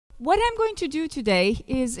what I'm going to do today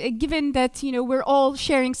is, given that we're all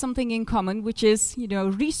sharing something in common, which is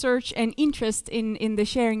research and interest in the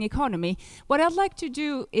sharing economy, what I'd like to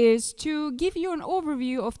do is to give you an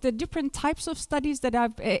overview of the different types of studies that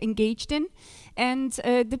I've engaged in, and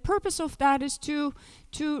the purpose of that is to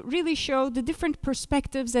really show the different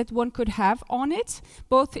perspectives that one could have on it,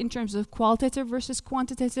 both in terms of qualitative versus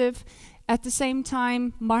quantitative. At the same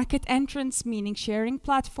time, market entrants, meaning sharing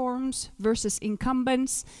platforms, versus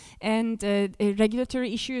incumbents, and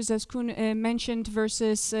regulatory issues, as Kuhn mentioned,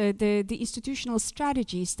 versus the institutional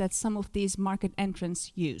strategies that some of these market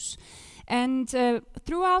entrants use. And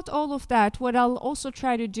throughout all of that, what I'll also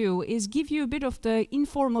try to do is give you a bit of the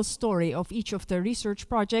informal story of each of the research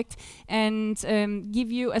projects, and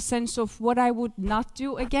give you a sense of what I would not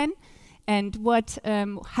do again, and what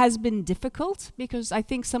has been difficult, because I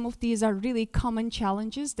think some of these are really common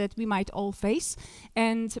challenges that we might all face,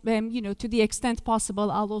 and to the extent possible,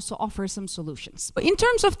 I'll also offer some solutions. In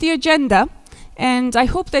terms of the agenda, and I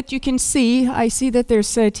hope that you can see, I see that there's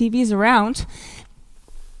TVs around,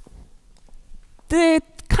 the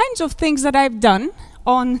kinds of things that I've done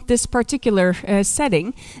on this particular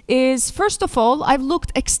setting is, first of all, I've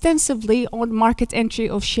looked extensively on market entry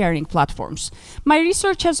of sharing platforms. My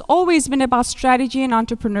research has always been about strategy and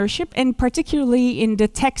entrepreneurship, and particularly in the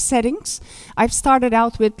tech settings. I've started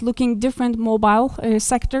out with looking different mobile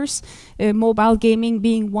sectors, mobile gaming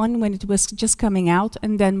being one when it was just coming out,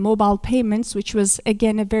 and then mobile payments, which was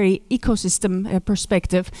again a very ecosystem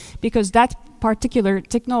perspective, because that particular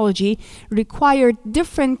technology required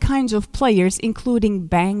different kinds of players, including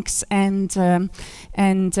banks and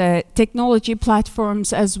technology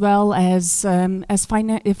platforms, as well as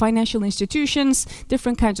financial institutions,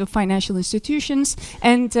 different kinds of financial institutions,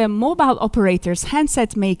 and mobile operators,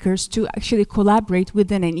 handset makers, to actually collaborate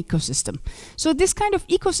within an ecosystem. So this kind of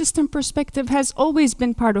ecosystem perspective has always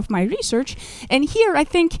been part of my research, and here I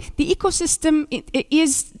think the ecosystem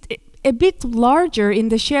is a bit larger in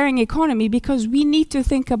the sharing economy, because we need to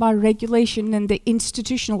think about regulation and the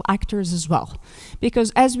institutional actors as well.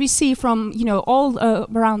 Because as we see from all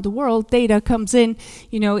around the world, data comes in,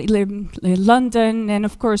 in London, and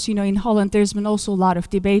of course in Holland there's been also a lot of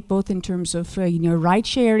debate, both in terms of ride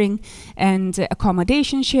sharing and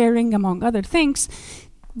accommodation sharing, among other things.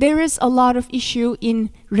 There is a lot of issue in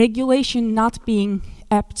regulation not being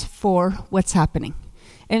apt for what's happening.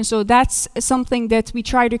 And so that's something that we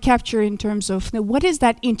try to capture in terms of what is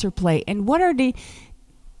that interplay, and what are the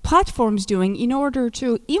platforms doing in order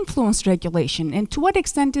to influence regulation, and to what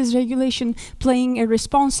extent is regulation playing a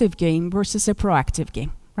responsive game versus a proactive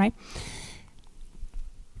game, right?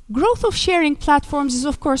 Growth of sharing platforms is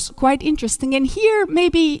of course quite interesting, and here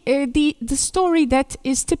maybe the story that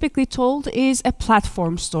is typically told is a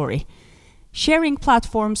platform story. Sharing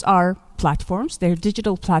platforms are platforms, they're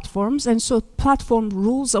digital platforms, and so platform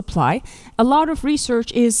rules apply. A lot of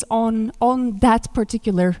research is on that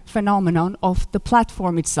particular phenomenon of the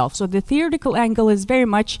platform itself. So the theoretical angle is very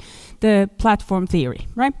much the platform theory,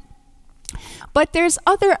 right? But there's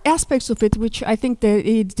other aspects of it which I think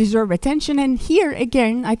it deserve attention, and here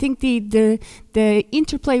again I think the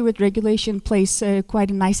interplay with regulation plays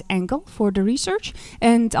quite a nice angle for the research,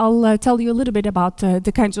 and I'll tell you a little bit about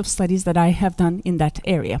the kinds of studies that I have done in that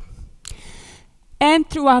area. And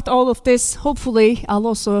throughout all of this, hopefully I'll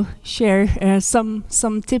also share some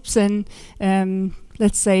tips and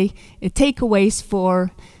let's say takeaways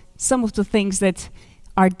for some of the things that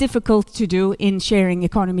are difficult to do in sharing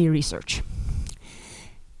economy research.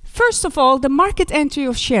 First of all, the market entry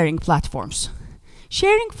of sharing platforms.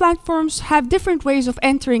 Sharing platforms have different ways of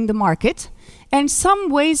entering the market, and some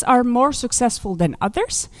ways are more successful than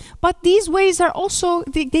others, but these ways are also,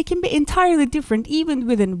 they can be entirely different even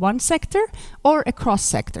within one sector or across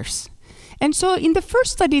sectors. And so in the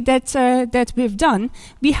first study that we've done,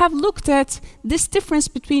 we have looked at this difference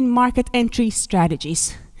between market entry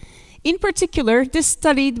strategies. In particular, this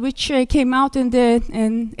study, which came out in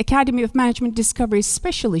the Academy of Management Discovery's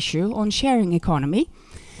special issue on sharing economy,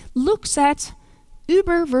 looks at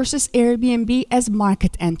Uber versus Airbnb as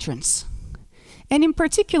market entrants. And in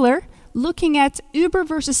particular, looking at Uber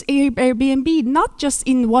versus Airbnb, not just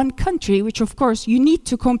in one country, which of course you need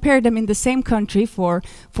to compare them in the same country for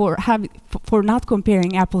not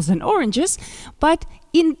comparing apples and oranges, but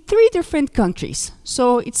in 3 different countries.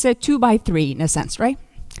 So it's a 2 by 3 in a sense, right?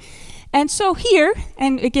 And so here,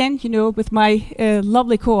 and again, you know, with my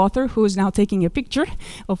lovely co-author who is now taking a picture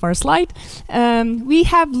of our slide, we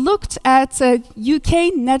have looked at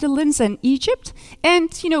UK, Netherlands, and Egypt.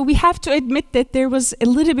 And, you know, we have to admit that there was a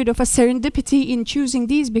little bit of a serendipity in choosing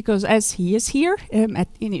these because as he is here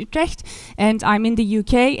in Utrecht, and I'm in the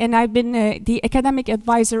UK, and I've been the academic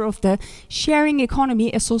advisor of the Sharing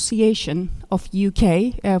Economy Association of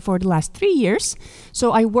UK for the last 3 years.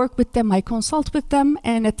 So I work with them, I consult with them,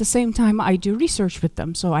 and at the same time I do research with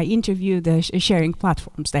them. So I interview the sharing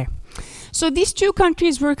platforms there. So these two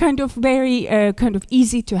countries were kind of very kind of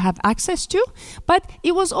easy to have access to, but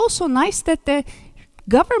it was also nice that the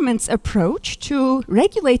government's approach to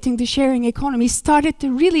regulating the sharing economy started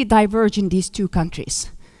to really diverge in these two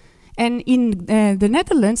countries. And in the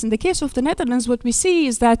Netherlands, in the case of the Netherlands, what we see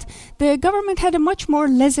is that the government had a much more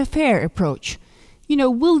laissez-faire approach. You know,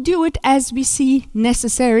 we'll do it as we see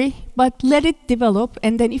necessary, but let it develop,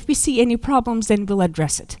 and then if we see any problems, then we'll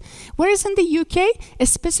address it. Whereas in the UK, a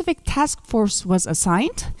specific task force was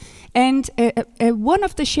assigned, and one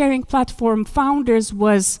of the sharing platform founders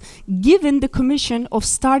was given the commission of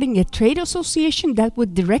starting a trade association that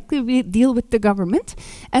would directly deal with the government.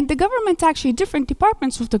 And the government, actually different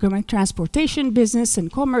departments of the government, transportation, business and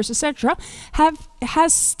commerce, etc.,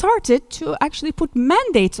 has started to actually put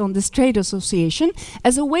mandates on this trade association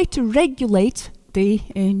as a way to regulate the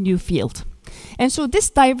new field. And so this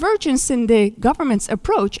divergence in the government's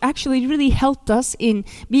approach actually really helped us in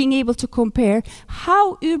being able to compare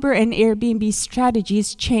how Uber and Airbnb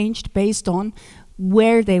strategies changed based on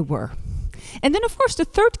where they were. And then, of course, the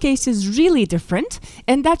third case is really different,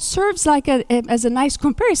 and that serves like as a nice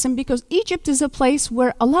comparison because Egypt is a place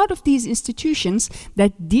where a lot of these institutions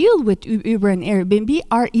that deal with Uber and Airbnb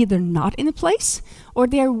are either not in place or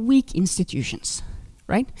they are weak institutions,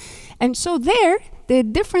 right? And so there, the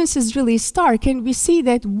difference is really stark, and we see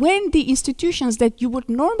that when the institutions that you would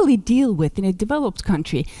normally deal with in a developed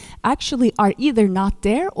country actually are either not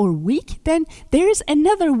there or weak, then there is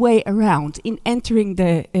another way around in entering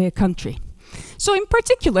the country. So in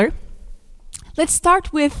particular, let's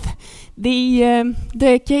start with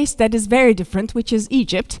the case that is very different, which is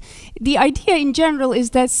Egypt. The idea in general is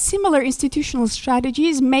that similar institutional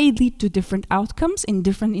strategies may lead to different outcomes in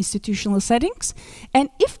different institutional settings. And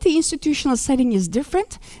if the institutional setting is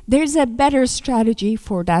different, there's a better strategy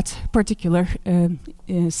for that particular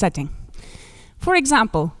setting. For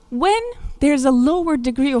example, when there's a lower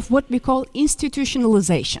degree of what we call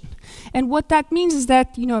institutionalization. And what that means is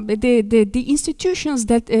that, you know, the institutions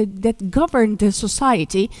that govern the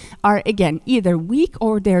society are, again, either weak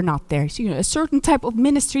or they're not there. So, you know, a certain type of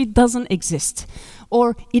ministry doesn't exist.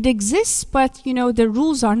 Or it exists, but, you know, the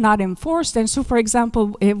rules are not enforced. And so, for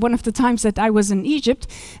example, one of the times that I was in Egypt,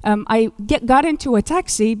 I got into a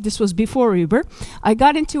taxi. This was before Uber. I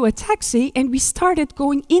got into a taxi and we started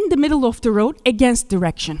going in the middle of the road against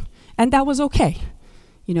direction. And that was okay.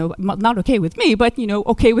 You know, not okay with me, but, you know,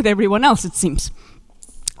 okay with everyone else, it seems.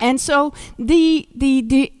 And so the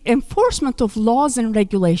enforcement of laws and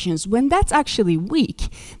regulations, when that's actually weak,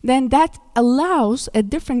 then that allows a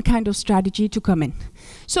different kind of strategy to come in.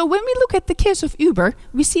 So when we look at the case of Uber,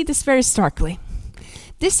 we see this very starkly.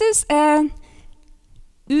 This is an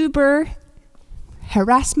Uber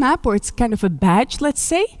harass map, or it's kind of a badge, let's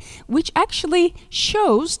say, which actually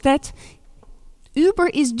shows that Uber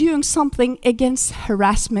is doing something against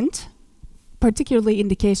harassment, particularly in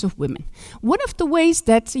the case of women. One of the ways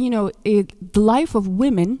that, you know, the life of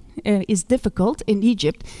women is difficult in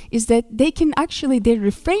Egypt is that they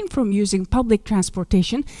refrain from using public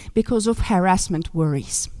transportation because of harassment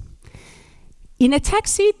worries. In a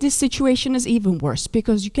taxi, this situation is even worse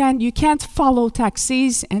because you can't follow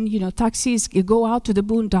taxis, and, you know, taxis go out to the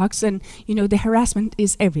boondocks, and, you know, the harassment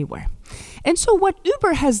is everywhere. And so what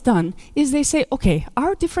Uber has done is they say, okay,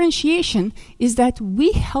 our differentiation is that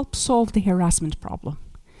we help solve the harassment problem.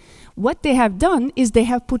 What they have done is they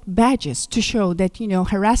have put badges to show that, you know,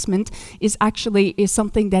 harassment is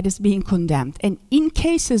something that is being condemned. And in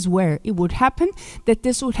cases where it would happen, that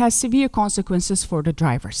this would have severe consequences for the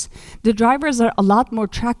drivers. The drivers are a lot more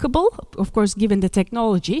trackable, of course, given the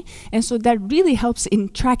technology. And so that really helps in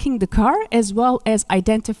tracking the car as well as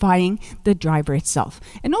identifying the driver itself.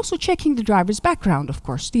 And also checking the driver's background, of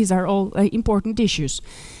course. These are all important issues.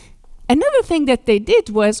 Another thing that they did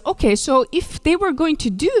was, okay, so if they were going to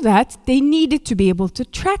do that, they needed to be able to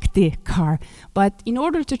track the car. But in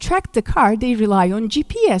order to track the car, they rely on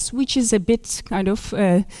GPS, which is a bit kind of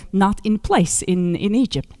not in place in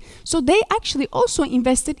Egypt. So they actually also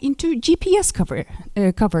invested into GPS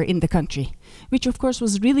cover in the country, which of course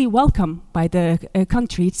was really welcome by the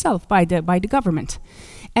country itself, by the government.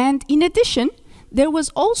 And in addition, there was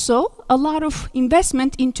also a lot of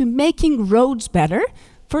investment into making roads better.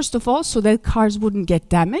 First of all, so that cars wouldn't get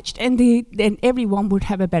damaged and then everyone would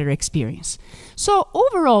have a better experience. So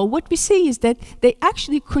overall, what we see is that they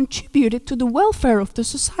actually contributed to the welfare of the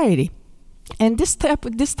society. And this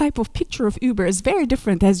type of picture of Uber is very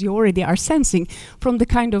different, as you already are sensing, from the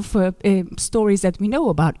kind of stories that we know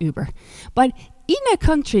about Uber. But in a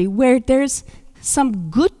country where there's some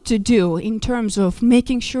good to do in terms of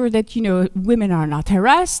making sure that, women are not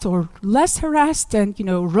harassed or less harassed, and,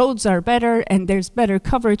 roads are better and there's better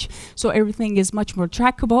coverage, so everything is much more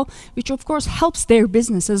trackable, which of course helps their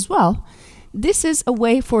business as well. This is a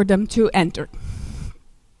way for them to enter.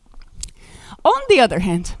 On the other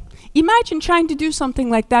hand, imagine trying to do something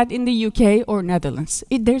like that in the UK or Netherlands.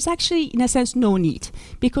 There's actually, in a sense, no need,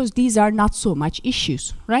 because these are not so much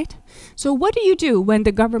issues, right? So what do you do when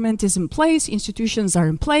the government is in place, institutions are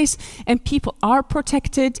in place, and people are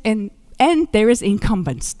protected, and there is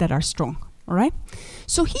incumbents that are strong, all right?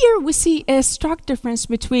 So here we see a stark difference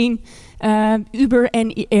between Uber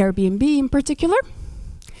and Airbnb in particular.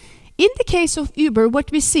 In the case of Uber,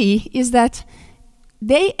 what we see is that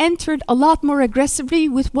they entered a lot more aggressively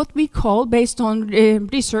with what we call, based on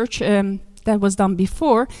research that was done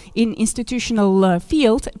before in institutional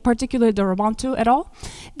field, particularly the Romanto et al.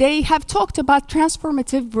 They have talked about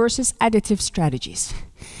transformative versus additive strategies.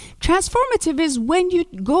 Transformative is when you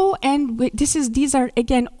go and these are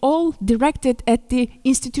again all directed at the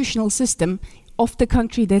institutional system of the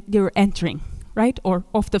country that you're entering, right? Or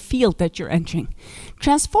of the field that you're entering.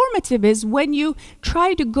 Transformative is when you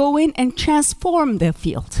try to go in and transform the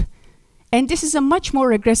field. And this is a much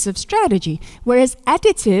more aggressive strategy, whereas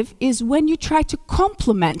additive is when you try to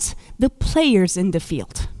complement the players in the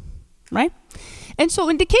field, right? And so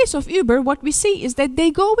in the case of Uber, what we see is that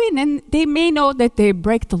they go in and they may know that they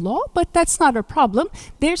break the law, but that's not a problem.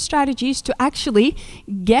 Their strategy is to actually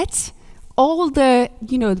get all the,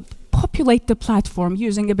 populate the platform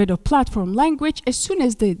using a bit of platform language. As soon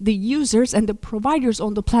as the users and the providers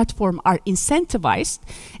on the platform are incentivized,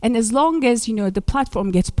 and as long as the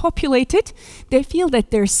platform gets populated, they feel that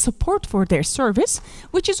there's support for their service,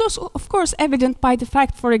 which is also of course evident by the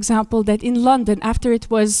fact, for example, that in London, after it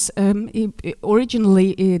was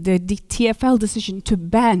originally the TfL decision to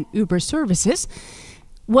ban Uber services,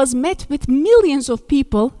 was met with millions of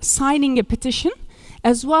people signing a petition,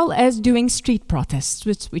 as well as doing street protests,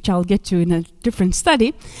 which I'll get to in a different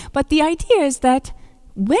study. But the idea is that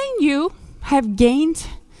when you have gained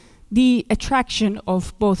the attraction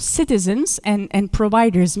of both citizens and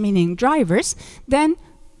providers, meaning drivers, then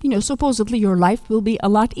supposedly your life will be a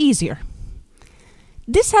lot easier.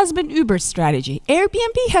 This has been Uber's strategy.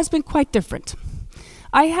 Airbnb has been quite different.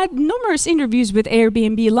 I had numerous interviews with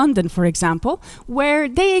Airbnb London, for example, where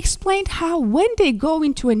they explained how when they go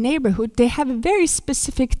into a neighborhood, they have a very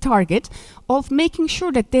specific target of making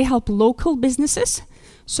sure that they help local businesses.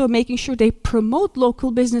 So making sure they promote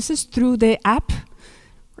local businesses through the app,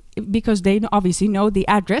 because they obviously know the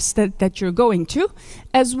address that you're going to,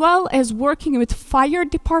 as well as working with fire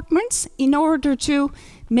departments in order to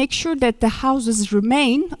make sure that the houses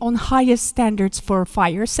remain on highest standards for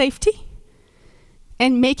fire safety,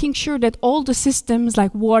 and making sure that all the systems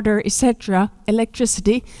like water, etc.,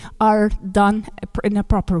 electricity, are done in a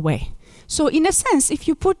proper way. So in a sense, if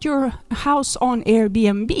you put your house on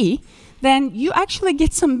Airbnb, then you actually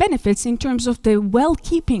get some benefits in terms of the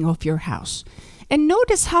well-keeping of your house. And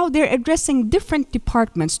notice how they're addressing different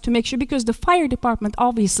departments to make sure, because the fire department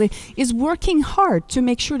obviously is working hard to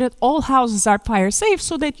make sure that all houses are fire safe,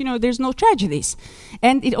 so that there's no tragedies.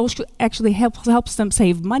 And it also actually helps them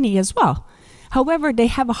save money as well. However, they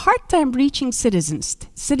have a hard time reaching citizens.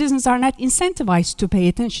 Citizens are not incentivized to pay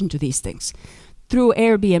attention to these things. Through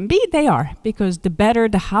Airbnb, they are, because the better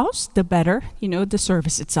the house, the better, the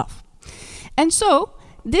service itself. And so,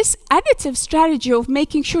 this additive strategy of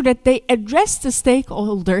making sure that they address the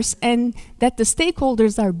stakeholders and that the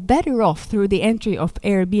stakeholders are better off through the entry of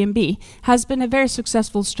Airbnb has been a very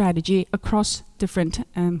successful strategy across different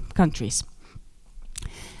countries.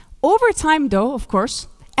 Over time, though, of course,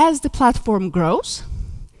 as the platform grows,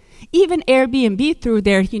 even Airbnb, through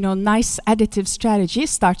their nice additive strategy,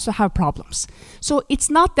 starts to have problems. So it's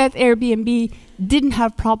not that Airbnb didn't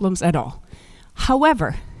have problems at all.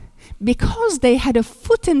 However, because they had a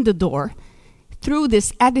foot in the door through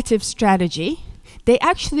this additive strategy, they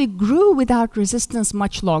actually grew without resistance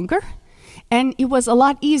much longer. And it was a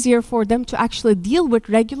lot easier for them to actually deal with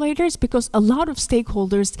regulators, because a lot of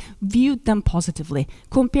stakeholders viewed them positively,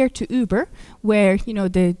 compared to Uber, where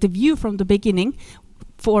the view from the beginning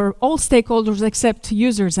for all stakeholders except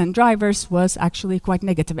users and drivers was actually quite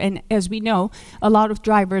negative. And as we know, a lot of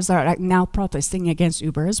drivers are now protesting against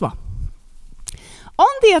Uber as well. On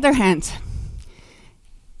the other hand,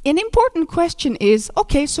 an important question is,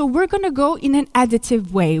 okay, so we're going to go in an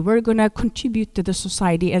additive way. We're going to contribute to the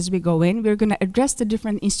society as we go in. We're going to address the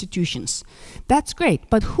different institutions. That's great,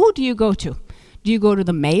 but who do you go to? Do you go to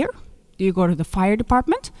the mayor? Do you go to the fire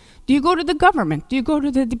department? Do you go to the government? Do you go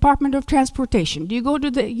to the Department of Transportation? Do you go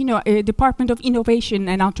to the Department of Innovation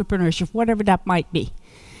and Entrepreneurship, whatever that might be?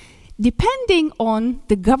 Depending on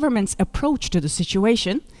the government's approach to the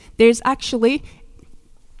situation, there's actually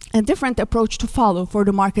a different approach to follow for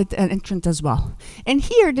the market entrant as well. And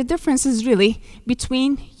here the difference is really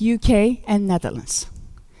between UK and Netherlands.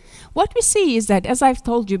 What we see is that, as I've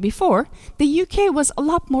told you before, the UK was a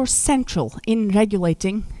lot more central in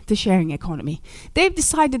regulating the sharing economy. They've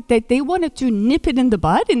decided that they wanted to nip it in the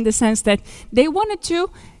bud, in the sense that they wanted to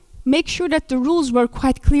make sure that the rules were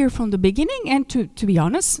quite clear from the beginning, and to be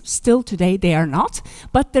honest, still today they are not,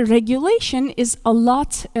 but the regulation is a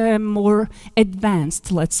lot more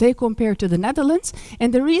advanced, let's say, compared to the Netherlands.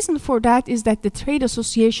 And the reason for that is that the trade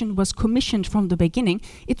association was commissioned from the beginning.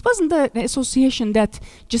 It wasn't an association that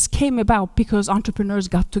just came about because entrepreneurs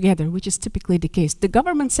got together, which is typically the case. The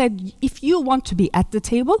government said, if you want to be at the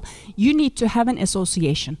table, you need to have an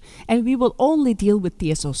association, and we will only deal with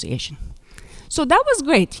the association. So that was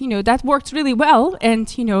great, that worked really well, and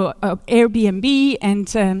Airbnb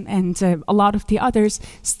and a lot of the others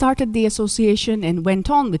started the association and went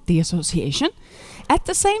on with the association. At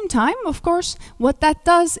the same time, of course, what that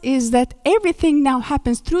does is that everything now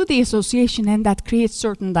happens through the association, and that creates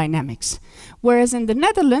certain dynamics. Whereas in the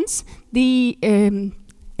Netherlands, the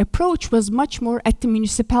approach was much more at the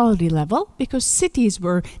municipality level, because cities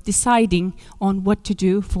were deciding on what to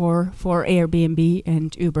do for Airbnb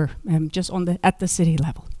and Uber, just at the city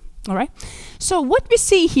level. All right. So what we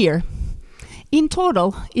see here in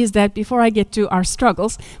total is that, before I get to our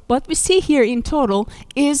struggles, what we see here in total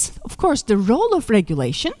is, of course, the role of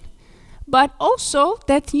regulation, but also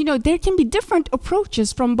that there can be different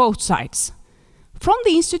approaches from both sides. From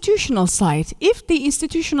the institutional side, if the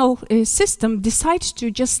institutional system decides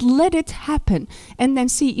to just let it happen and then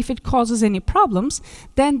see if it causes any problems,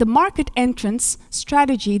 then the market entrance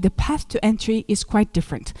strategy, the path to entry, is quite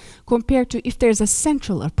different compared to if there's a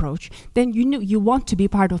central approach. Then you want to be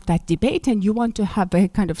part of that debate, and you want to have a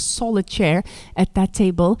kind of solid chair at that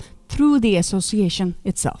table through the association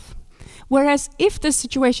itself. Whereas if the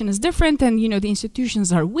situation is different and the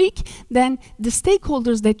institutions are weak, then the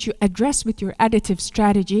stakeholders that you address with your additive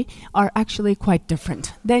strategy are actually quite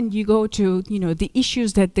different. Then you go to the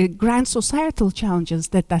issues, that the grand societal challenges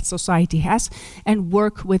that society has, and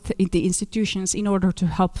work with the institutions in order to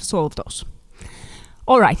help solve those.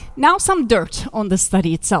 All right, now some dirt on the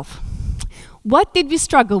study itself. What did we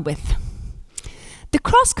struggle with? The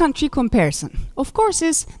cross-country comparison, of course,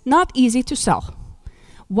 is not easy to sell.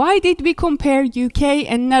 Why did we compare UK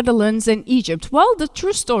and Netherlands and Egypt? Well, the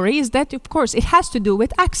true story is that, of course, it has to do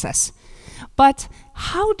with access. But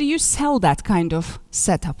how do you sell that kind of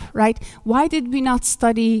setup, right? Why did we not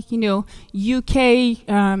study, UK,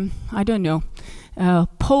 I don't know,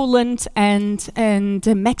 Poland and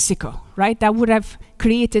Mexico, right? That would have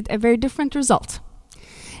created a very different result.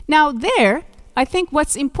 Now there, I think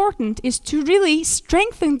what's important is to really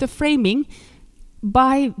strengthen the framing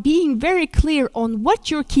by being very clear on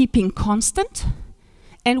what you're keeping constant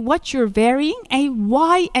and what you're varying, and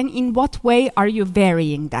why and in what way are you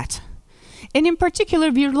varying that. And in particular,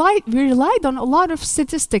 we relied on a lot of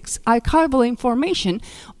statistics, archival information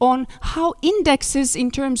on how indexes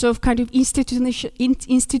in terms of kind of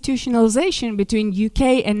institutionalization between UK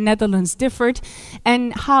and Netherlands differed,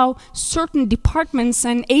 and how certain departments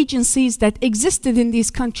and agencies that existed in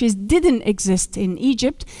these countries didn't exist in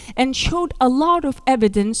Egypt, and showed a lot of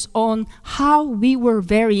evidence on how we were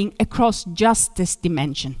varying across just this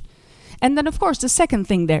dimension. And then, of course, the second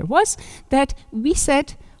thing there was that we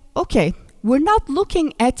said, okay, we're not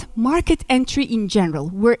looking at market entry in general.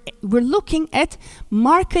 We're looking at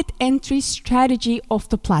market entry strategy of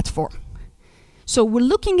the platform. So we're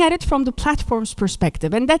looking at it from the platform's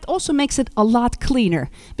perspective, and that also makes it a lot cleaner,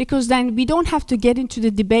 because then we don't have to get into the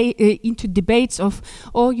debates of,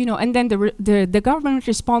 and then the government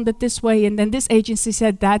responded this way, and then this agency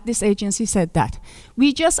said that, this agency said that.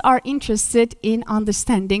 We just are interested in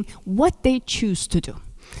understanding what they choose to do.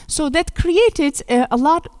 So that created a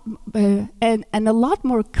lot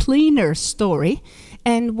more cleaner story,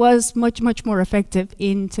 and was much more effective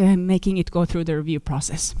in making it go through the review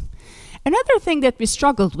process. Another thing that we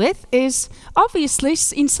struggled with is, obviously,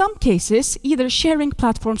 in some cases, either sharing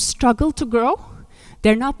platforms struggle to grow,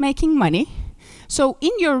 They're not making money. So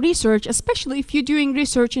in your research, especially if you're doing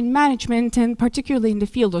research in management and particularly in the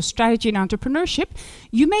field of strategy and entrepreneurship,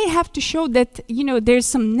 you may have to show that, you know, there's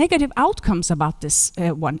some negative outcomes about this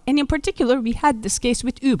one. And in particular, we had this case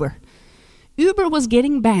with Uber. Uber was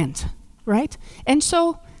getting banned, right? And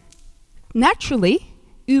so naturally,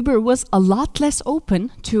 Uber was a lot less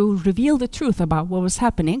open to reveal the truth about what was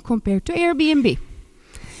happening compared to Airbnb.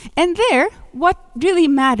 And there, what really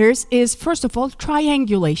matters is, first of all,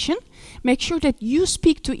 triangulation. Make sure that you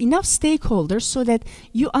speak to enough stakeholders so that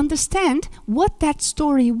you understand what that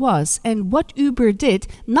story was and what Uber did,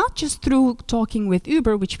 not just through talking with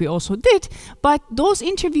Uber, which we also did, but those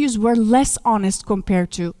interviews were less honest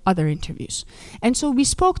compared to other interviews. And so we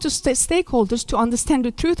spoke to stakeholders to understand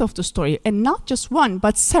the truth of the story, and not just one,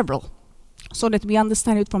 but several, so that we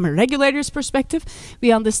understand it from a regulator's perspective,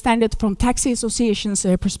 we understand it from taxi associations'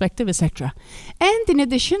 perspective, etc. And in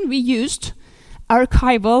addition, we used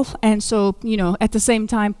archival, and so, you know, at the same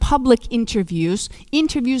time, public interviews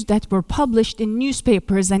that were published in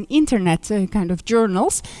newspapers and internet kind of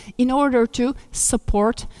journals in order to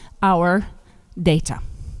support our data.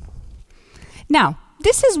 Now,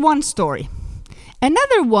 this is one story.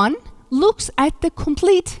 Another one looks at the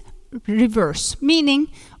complete reverse, meaning,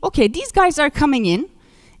 okay, these guys are coming in,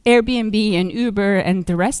 Airbnb and Uber and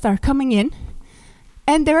the rest are coming in,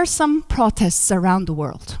 and there are some protests around the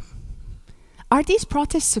world. Are these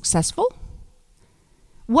protests successful?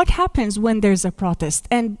 What happens when there's a protest?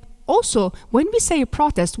 And also, when we say a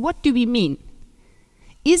protest, what do we mean?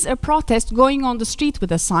 Is a protest going on the street with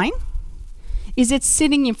a sign? Is it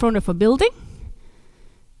sitting in front of a building?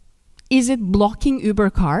 Is it blocking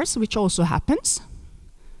Uber cars, which also happens?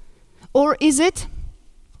 Or is it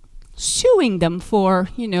suing them for,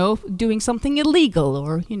 you know, doing something illegal,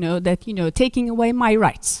 or, you know, that, you know, taking away my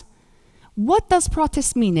rights? What does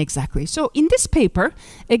protest mean exactly? So in this paper,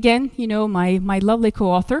 again, you know, my lovely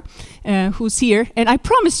co-author who's here, and I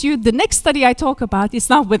promise you the next study I talk about is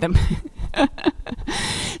not with him.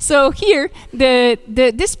 So here,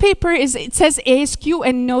 this paper it says ASQ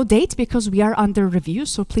and no date because we are under review,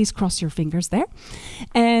 so please cross your fingers there.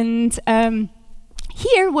 And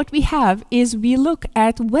here what we have is we look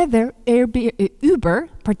at whether Uber,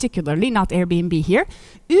 particularly, not Airbnb here,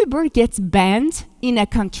 Uber gets banned in a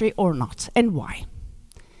country or not, and why.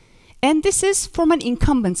 And this is from an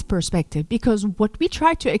incumbent's perspective, because what we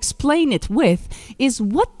try to explain it with is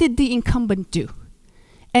what did the incumbent do?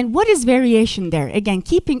 And what is variation there? Again,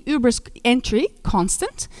 keeping Uber's entry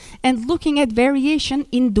constant and looking at variation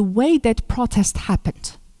in the way that protest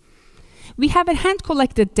happened. We have a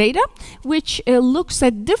hand-collected data which looks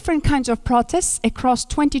at different kinds of protests across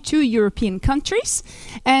 22 European countries.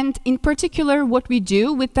 And in particular, what we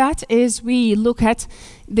do with that is we look at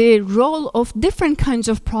the role of different kinds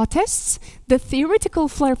of protests. The theoretical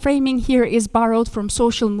framing here is borrowed from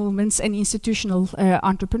social movements and institutional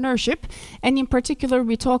entrepreneurship. And in particular,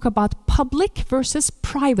 we talk about public versus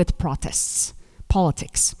private protests,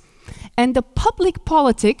 politics. And the public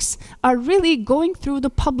politics are really going through the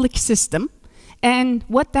public system. And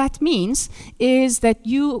what that means is that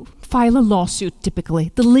you file a lawsuit,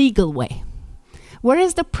 typically, the legal way.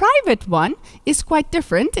 Whereas the private one is quite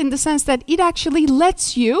different in the sense that it actually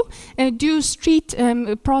lets you do street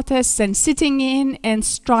protests and sitting in and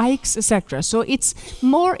strikes, etc. So it's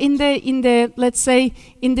more in the let's say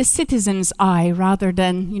in the citizen's eye rather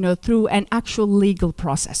than, you know, through an actual legal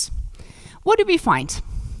process. What do we find?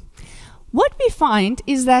 What we find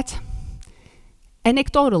is that,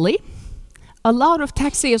 anecdotally, a lot of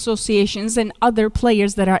taxi associations and other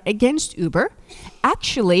players that are against Uber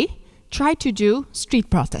actually try to do street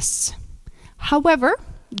protests. However,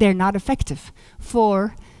 they're not effective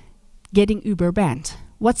for getting Uber banned.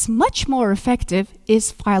 What's much more effective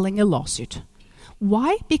is filing a lawsuit.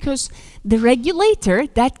 Why? Because the regulator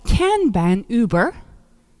that can ban Uber,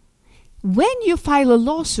 when you file a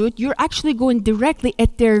lawsuit, you're actually going directly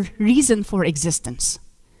at their reason for existence.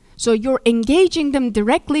 So you're engaging them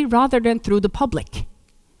directly rather than through the public.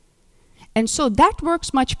 And so that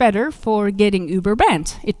works much better for getting Uber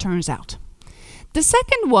banned, it turns out. The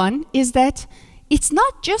second one is that it's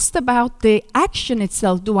not just about the action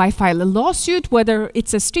itself, do I file a lawsuit, whether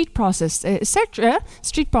it's a street process, etc.,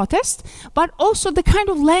 street protest, but also the kind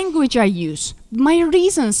of language I use, my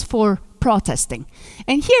reasons for protesting.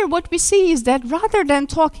 And here what we see is that rather than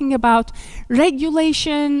talking about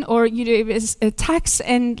regulation or tax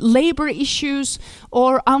and labor issues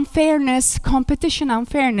or unfairness, competition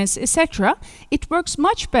unfairness, etc., it works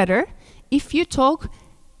much better if you talk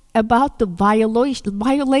about the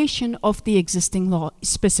violation of the existing law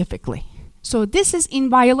specifically. So this is in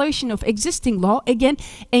violation of existing law, again,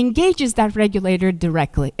 engages that regulator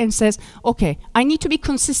directly and says, okay, I need to be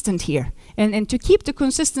consistent here. And to keep the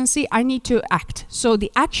consistency, I need to act. So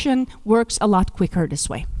the action works a lot quicker this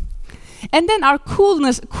way. And then our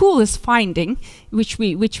coolest finding, which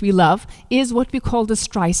we love, is what we call the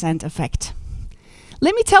Streisand effect.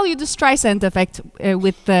 Let me tell you the Streisand effect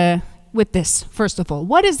with this, first of all.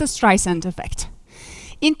 What is the Streisand effect?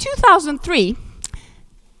 In 2003,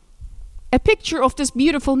 a picture of this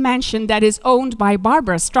beautiful mansion that is owned by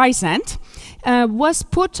Barbara Streisand was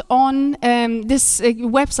put on this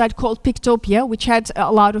website called Pictopia, which had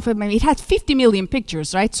a lot of it had 50 million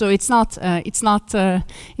pictures, right? So it's not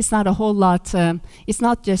a whole lot. It's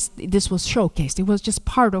not just this was showcased. It was just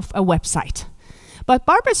part of a website. But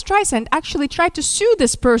Barbara Streisand actually tried to sue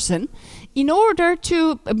this person in order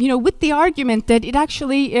to, with the argument that it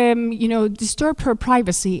actually, disturbed her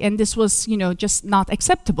privacy, and this was, just not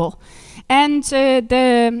acceptable. And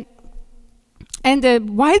while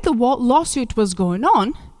the lawsuit was going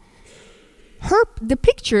on, the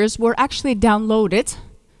pictures were actually downloaded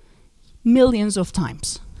millions of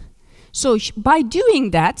times. So by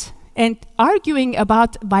doing that and arguing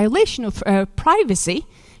about violation of privacy,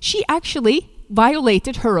 she actually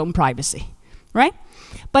violated her own privacy, right?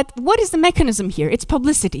 But what is the mechanism here? It's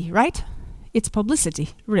publicity, right? It's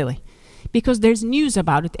publicity, really. Because there's news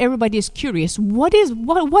about it, everybody is curious. What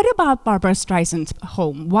about Barbara Streisand's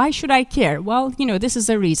home? Why should I care? Well, this is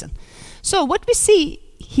a reason. So what we see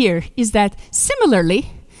here is that similarly,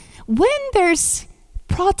 when there's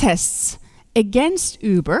protests against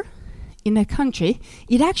Uber in a country,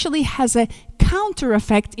 it actually has a counter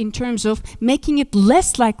effect in terms of making it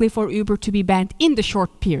less likely for Uber to be banned in the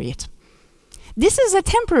short period. This is a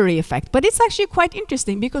temporary effect, but it's actually quite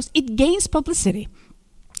interesting because it gains publicity.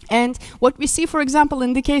 And what we see, for example,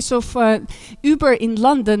 in the case of Uber in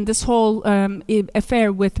London, this whole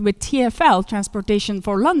affair with TfL, Transportation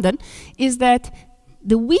for London, is that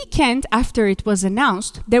the weekend after it was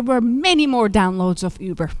announced, there were many more downloads of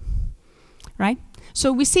Uber, right?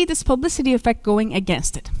 So we see this publicity effect going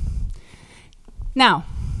against it. Now,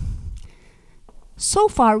 so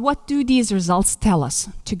far, what do these results tell us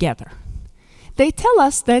together? They tell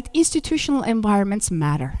us that institutional environments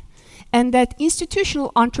matter, and that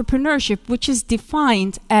institutional entrepreneurship, which is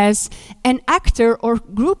defined as an actor or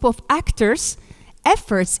group of actors'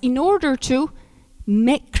 efforts in order to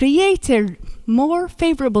create a more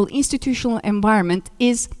favorable institutional environment,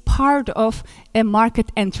 is part of a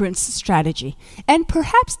market entrance strategy. And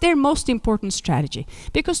perhaps their most important strategy.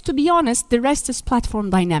 Because to be honest, the rest is platform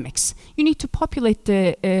dynamics. You need to populate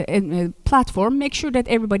the platform, make sure that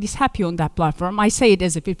everybody's happy on that platform. I say it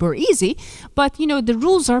as if it were easy, but the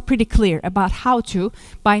rules are pretty clear about how to,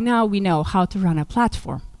 by now we know how to run a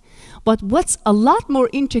platform. But what's a lot more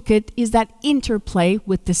intricate is that interplay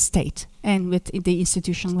with the state and with the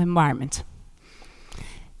institutional environment.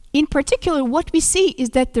 In particular, what we see is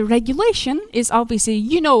that the regulation is obviously,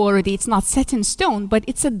 already, it's not set in stone, but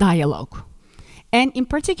it's a dialogue. And in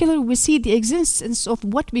particular, we see the existence of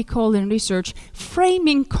what we call in research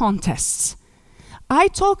framing contests. I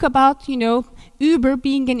talk about, Uber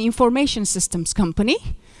being an information systems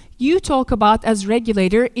company. You talk about, as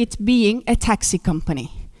regulator, it being a taxi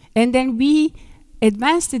company. And then we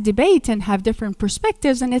advance the debate and have different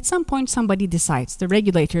perspectives, and at some point somebody decides, the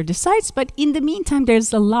regulator decides, but in the meantime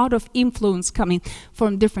there's a lot of influence coming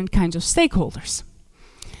from different kinds of stakeholders.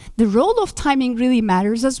 The role of timing really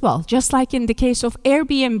matters as well, just like in the case of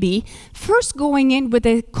Airbnb, first going in with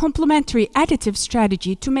a complementary additive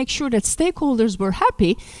strategy to make sure that stakeholders were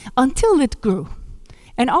happy until it grew.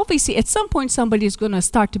 And obviously, at some point, somebody is going to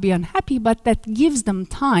start to be unhappy, but that gives them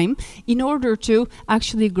time in order to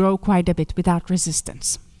actually grow quite a bit without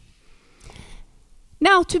resistance.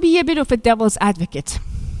 Now, to be a bit of a devil's advocate,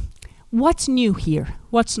 what's new here?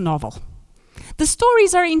 What's novel? The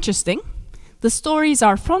stories are interesting. The stories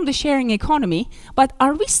are from the sharing economy, but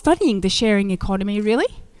are we studying the sharing economy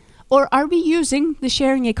really? Or are we using the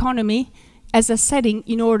sharing economy as a setting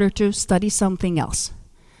in order to study something else?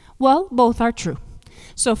 Well, both are true.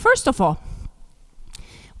 So first of all,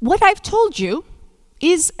 what I've told you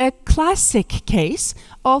is a classic case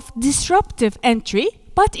of disruptive entry,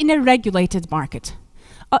 but in a regulated market.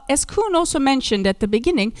 As Koen also mentioned at the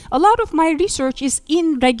beginning, a lot of my research is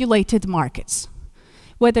in regulated markets.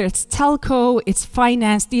 Whether it's telco, it's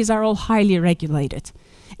finance, these are all highly regulated.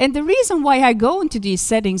 And the reason why I go into these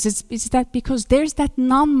settings is that because there's that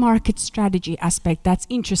non-market strategy aspect that's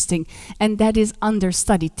interesting and that is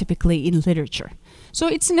understudied typically in literature. So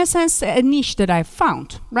it's in a sense a niche that I've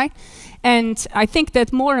found, right? And I think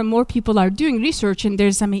that more and more people are doing research, and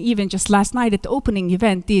there's, I mean, even just last night at the opening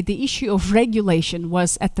event, the issue of regulation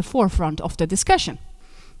was at the forefront of the discussion.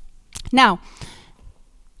 Now,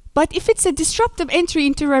 but if it's a disruptive entry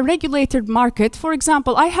into a regulated market, for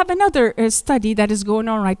example, I have another study that is going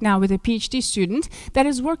on right now with a PhD student that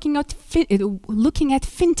is working at looking at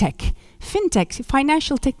fintech,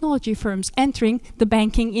 financial technology firms entering the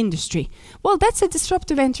banking industry. Well, that's a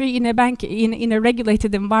disruptive entry in a bank in a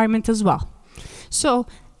regulated environment as well. So,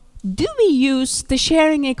 do we use the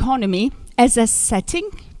sharing economy as a setting,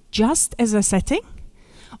 just as a setting,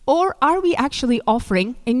 or are we actually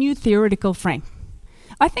offering a new theoretical frame?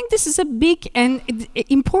 I think this is a big and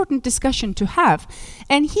important discussion to have.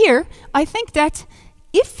 And here, I think that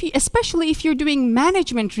especially if you're doing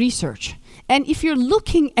management research, and if you're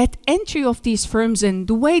looking at entry of these firms and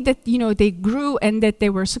the way that they grew and that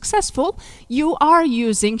they were successful, you are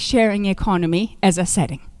using sharing economy as a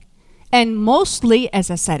setting, and mostly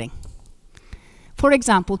as a setting. For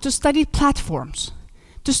example, to study platforms,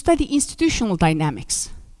 to study institutional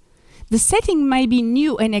dynamics. The setting may be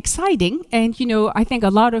new and exciting, and I think a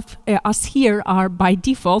lot of us here are by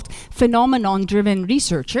default phenomenon-driven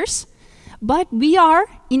researchers, but we are,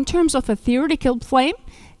 in terms of a theoretical frame,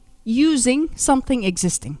 using something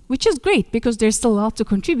existing, which is great because there's still a lot to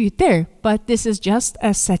contribute there, but this is just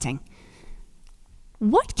a setting.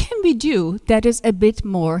 What can we do that is a bit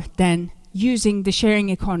more than using the sharing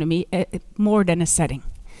economy more than a setting?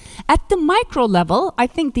 At the micro level, I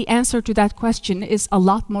think the answer to that question is a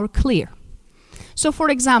lot more clear. So, for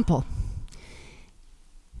example,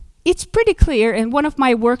 it's pretty clear in one of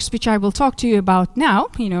my works, which I will talk to you about now,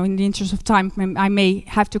 in the interest of time, I may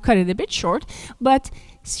have to cut it a bit short, but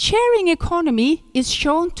sharing economy is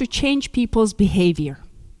shown to change people's behavior,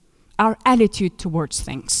 our attitude towards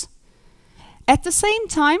things. At the same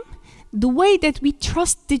time, the way that we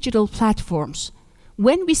trust digital platforms,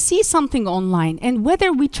 when we see something online, and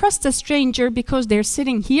whether we trust a stranger because they're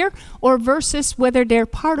sitting here or versus whether they're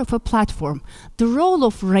part of a platform, the role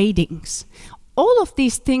of ratings, all of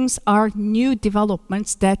these things are new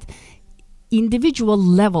developments that individual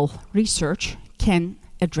level research can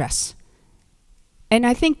address. And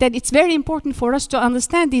I think that it's very important for us to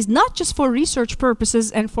understand these, not just for research purposes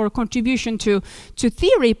and for contribution to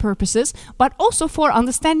theory purposes, but also for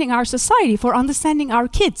understanding our society, for understanding our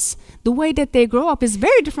kids. The way that they grow up is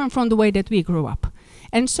very different from the way that we grew up.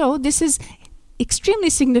 And so this is extremely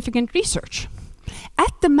significant research.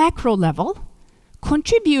 At the macro level,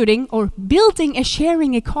 contributing or building a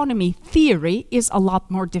sharing economy theory is a lot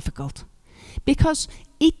more difficult. Because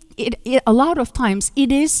a lot of times it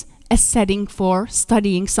is a setting for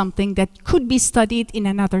studying something that could be studied in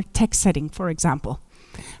another tech setting, for example.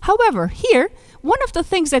 However, here, one of the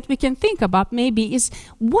things that we can think about maybe is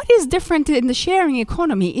what is different in the sharing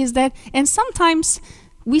economy is that, and sometimes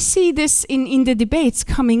we see this in the debates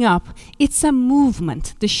coming up, it's a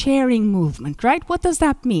movement, the sharing movement, right? What does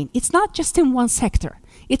that mean? It's not just in one sector.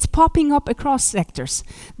 It's popping up across sectors.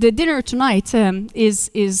 The dinner tonight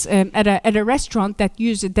is at a restaurant that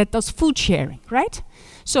does food sharing, right?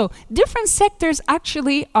 So different sectors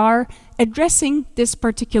actually are addressing this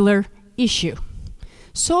particular issue.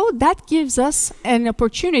 So that gives us an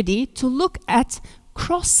opportunity to look at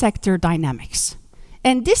cross-sector dynamics.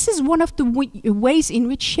 And this is one of the ways in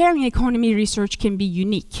which sharing economy research can be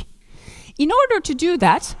unique. In order to do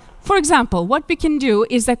that, for example, what we can do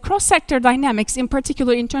is that cross-sector dynamics, in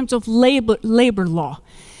particular in terms of labor law.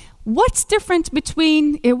 What's the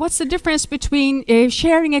difference between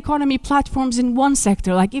sharing economy platforms in one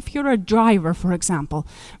sector, like if you're a driver, for example,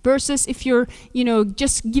 versus if you're,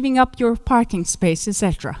 just giving up your parking space,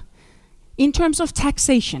 etc. In terms of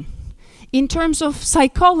taxation, in terms of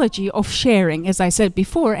psychology of sharing, as I said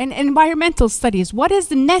before, and environmental studies, what is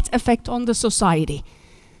the net effect on the society?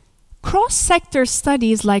 Cross-sector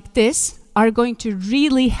studies like this are going to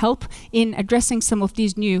really help in addressing some of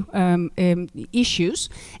these new issues.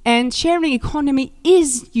 And sharing economy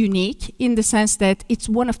is unique in the sense that it's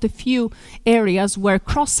one of the few areas where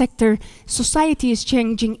cross-sector society is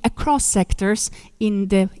changing across sectors in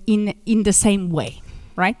the same way,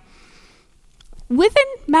 right? Within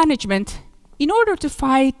management, in order to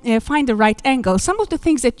find the right angle, some of the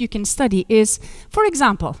things that you can study is, for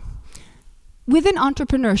example, within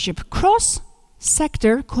entrepreneurship,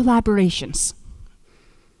 cross-sector collaborations,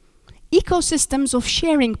 ecosystems of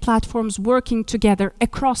sharing platforms working together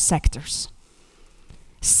across sectors.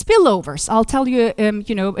 Spillovers. I'll tell you,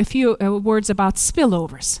 a few words about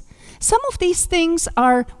spillovers. Some of these things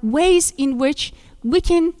are ways in which we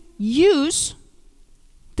can use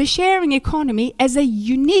the sharing economy as a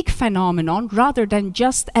unique phenomenon rather than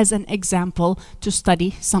just as an example to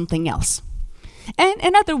study something else. And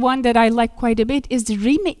another one that I like quite a bit is the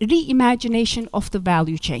reimagination of the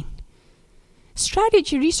value chain.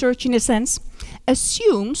 Strategy research, in a sense,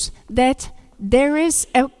 assumes that there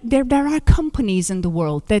are companies in the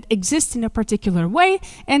world that exist in a particular way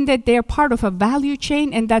and that they are part of a value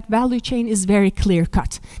chain, and that value chain is very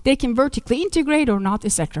clear-cut. They can vertically integrate or not,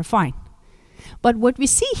 etc. Fine. But what we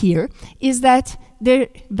see here is that the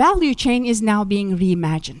value chain is now being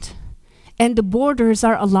reimagined, and the borders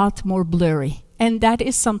are a lot more blurry. And that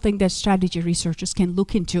is something that strategy researchers can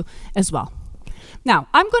look into as well. Now,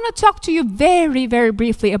 I'm going to talk to you very, very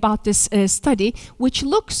briefly about this study, which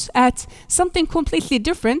looks at something completely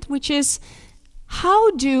different, which is how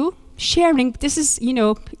do sharing, this is,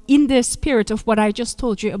 in the spirit of what I just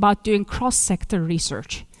told you about doing cross-sector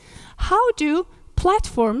research. How do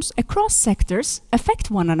platforms across sectors affect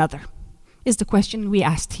one another, is the question we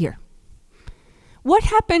asked here. What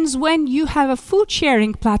happens when you have a food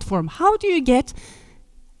sharing platform? How do you get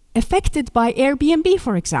affected by Airbnb,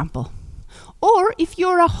 for example? Or if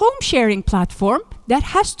you're a home sharing platform that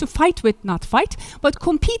has to but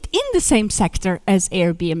compete in the same sector as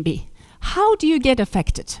Airbnb, how do you get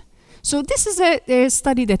affected? So this is a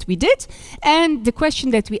study that we did, and the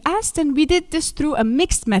question that we asked, and we did this through a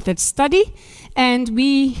mixed method study, and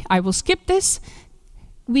I will skip this.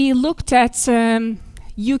 We looked at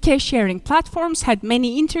UK sharing platforms, had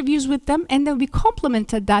many interviews with them, and then we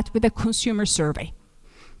complemented that with a consumer survey.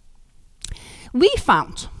 We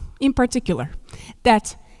found, in particular,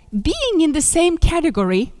 that being in the same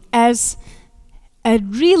category as a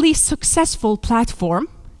really successful platform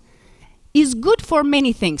is good for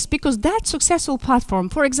many things, because that successful platform,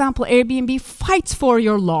 for example, Airbnb, fights for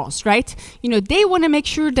your laws, right? They want to make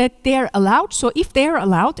sure that they're allowed, so if they're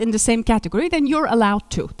allowed in the same category, then you're allowed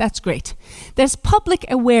too. That's great. There's public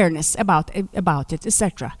awareness about it,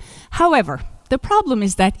 etc. However, the problem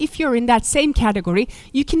is that if you're in that same category,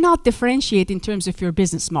 you cannot differentiate in terms of your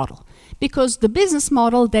business model, because the business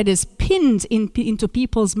model that is pinned into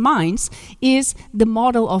people's minds is the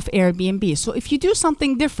model of Airbnb. So if you do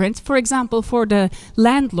something different, for example, for the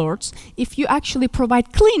landlords, if you actually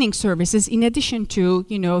provide cleaning services in addition to,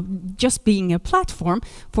 just being a platform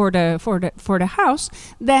for the house,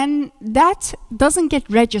 then that doesn't get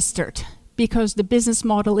registered, because the business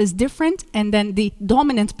model is different, and then the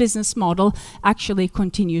dominant business model actually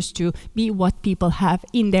continues to be what people have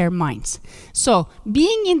in their minds. So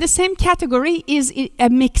being in the same category is a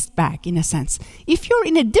mixed bag, in a sense. If you're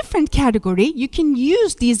in a different category, you can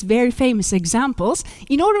use these very famous examples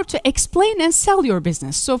in order to explain and sell your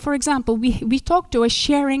business. So for example, we talked to a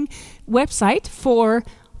sharing website for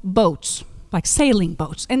boats, like sailing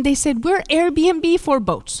boats, and they said, we're Airbnb for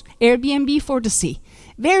boats, Airbnb for the sea.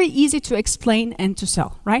 Very easy to explain and to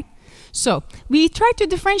sell, right? So we try to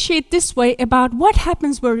differentiate this way about what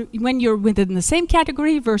happens when you're within the same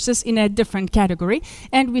category versus in a different category.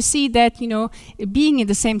 And we see that, being in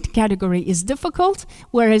the same category is difficult,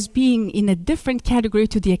 whereas being in a different category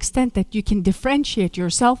to the extent that you can differentiate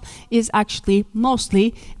yourself is actually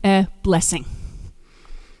mostly a blessing.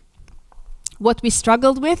 What we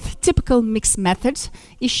struggled with, typical mixed methods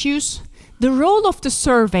issues, the role of the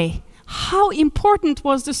survey. How important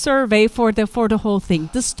was the survey for the whole thing?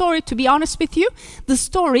 The story, to be honest with you, the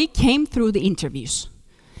story came through the interviews.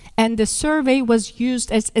 And the survey was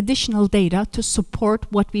used as additional data to support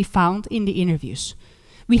what we found in the interviews.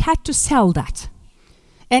 We had to sell that.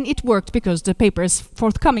 And it worked, because the paper is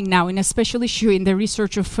forthcoming now in a special issue in the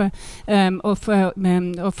research of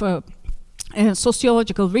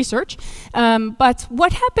sociological research. But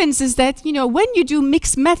what happens is that, when you do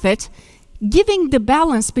mixed method, giving the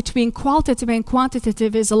balance between qualitative and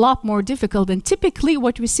quantitative is a lot more difficult, and typically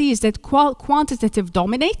what we see is that quantitative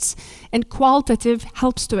dominates and qualitative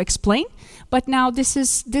helps to explain. But now this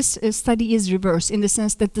study is reversed, in the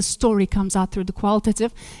sense that the story comes out through the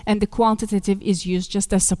qualitative and the quantitative is used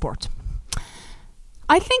just as support.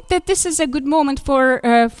 I think that this is a good moment for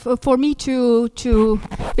me to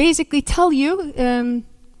basically tell you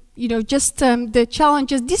the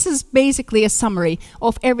challenges. This is basically a summary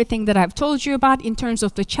of everything that I've told you about in terms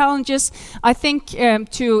of the challenges. I think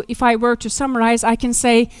if I were to summarize, I can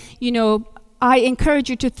say, I encourage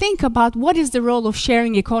you to think about what is the role of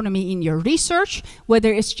sharing economy in your research,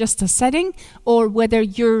 whether it's just a setting or whether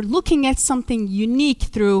you're looking at something unique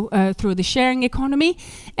through the sharing economy.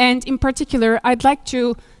 And in particular, I'd like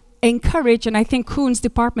to encourage, and I think Koen's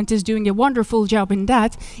department is doing a wonderful job in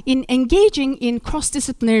that, in engaging in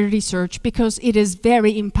cross-disciplinary research, because it is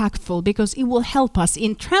very impactful, because it will help us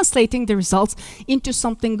in translating the results into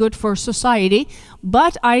something good for society.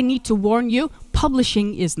 But I need to warn you,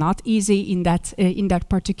 publishing is not easy in that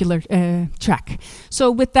particular track.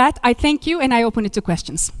 So with that, I thank you and I open it to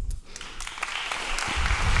questions.